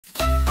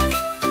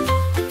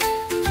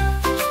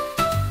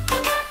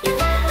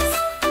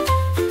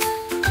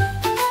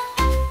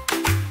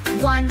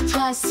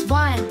plus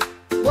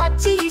 1. What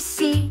do you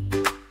see?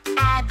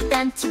 Add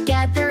them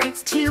together,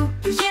 it's 2.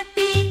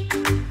 Yippee!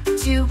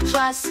 2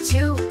 plus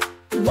 2.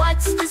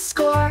 What's the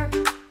score?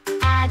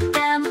 Add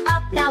them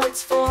up, now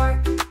it's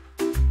 4.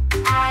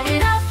 Add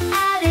it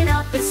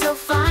up, it's so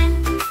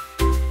fun.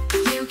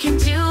 You can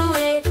do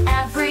it,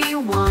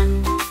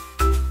 everyone.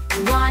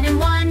 1 and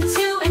 1,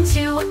 2 and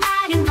 2,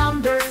 adding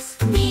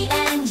numbers, me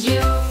and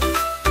you.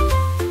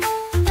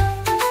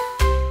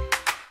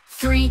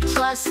 3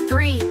 plus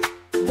 3,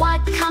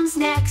 what comes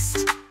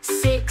next?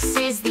 6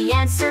 is the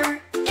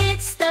answer,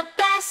 it's the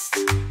best.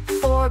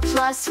 4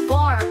 plus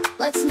 4,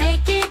 let's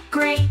make it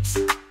great.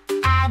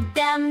 Add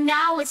them,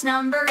 now it's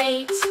number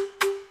 8.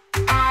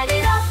 Add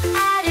it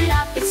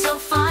up, it's so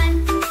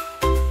fun.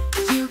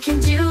 You can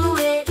do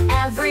it,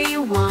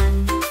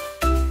 everyone.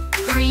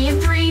 3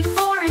 and 3,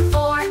 4 and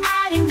 4,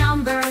 adding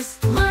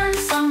numbers, learn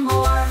some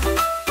more.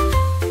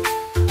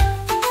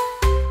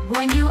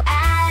 When you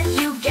add,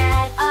 you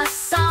get a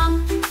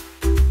sum.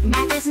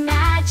 Math is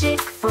magic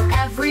for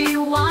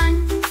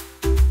everyone.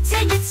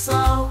 Take it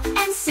slow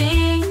and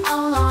sing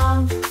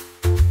along.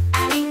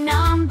 Adding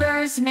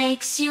numbers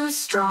makes you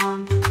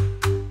strong.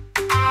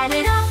 Add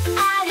it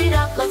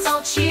up, let's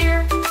all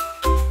cheer.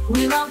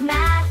 We love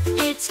math,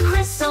 it's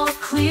crystal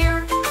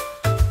clear.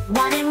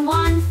 1 and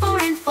 1,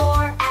 4 and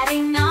 4,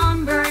 adding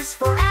numbers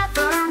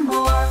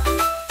forevermore.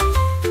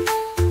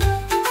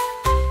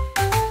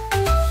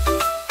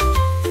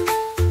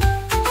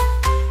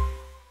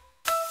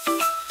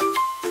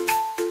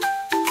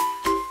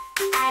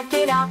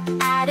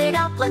 Add it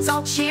up, let's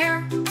all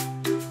cheer.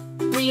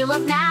 We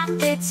love math,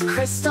 it's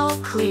crystal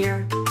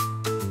clear.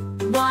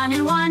 1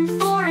 and 1,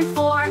 4 and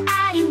 4,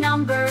 adding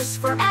numbers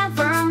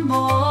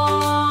forevermore.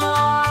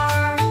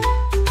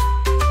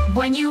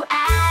 When you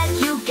add,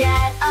 you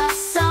get a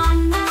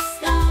sum.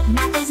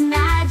 Math is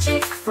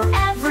magic for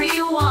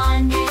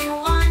everyone.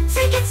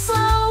 Take it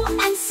slow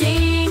and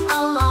sing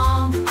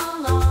along.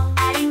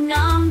 Adding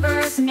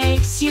numbers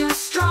makes you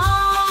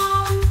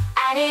strong.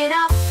 Add it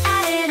up,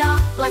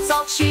 let's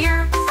all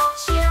cheer.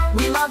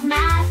 We love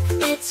math,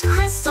 it's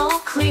crystal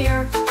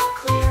clear.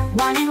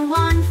 1 and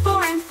 1.